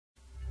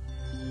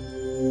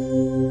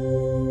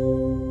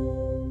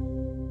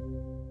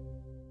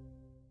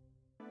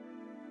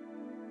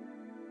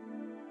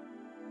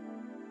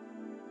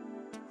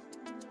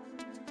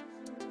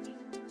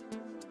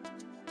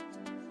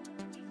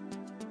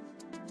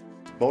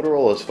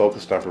Motorola is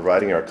focused on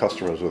providing our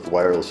customers with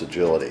wireless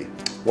agility.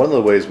 One of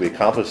the ways we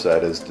accomplish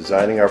that is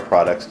designing our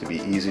products to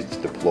be easy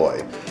to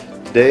deploy.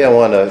 Today I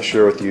want to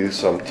share with you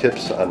some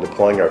tips on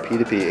deploying our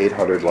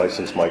PTP800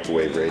 licensed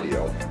microwave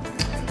radio.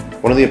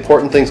 One of the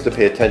important things to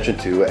pay attention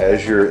to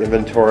as you're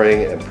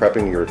inventorying and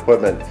prepping your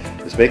equipment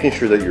is making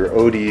sure that your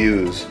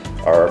ODUs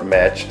are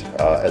matched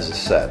as a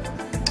set.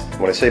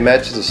 When I say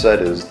match as a set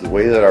is the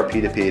way that our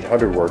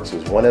PTP800 works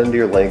is one end of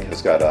your link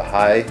has got a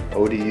high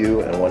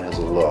ODU and one has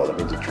a low. That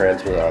means it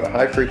transmits on a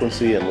high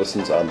frequency and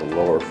listens on the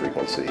lower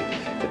frequency.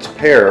 Its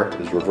pair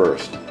is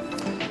reversed.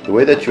 The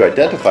way that you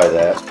identify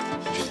that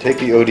is you take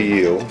the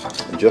ODU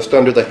and just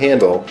under the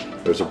handle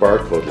there's a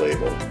barcode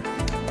label.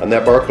 On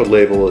that barcode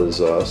label is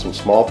some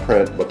small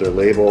print, but they're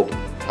labeled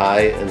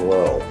high and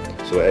low.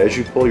 So as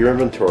you pull your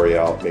inventory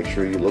out, make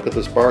sure you look at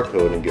this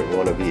barcode and get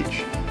one of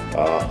each.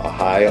 A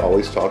high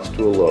always talks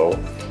to a low.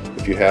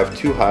 If you have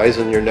two highs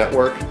in your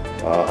network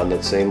on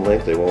that same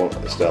link, they won't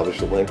establish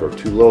a link, or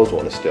two lows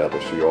won't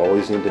establish. So you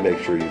always need to make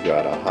sure you've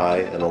got a high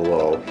and a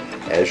low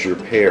as your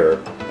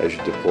pair as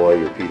you deploy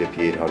your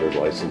PTP800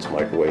 licensed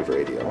microwave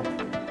radio.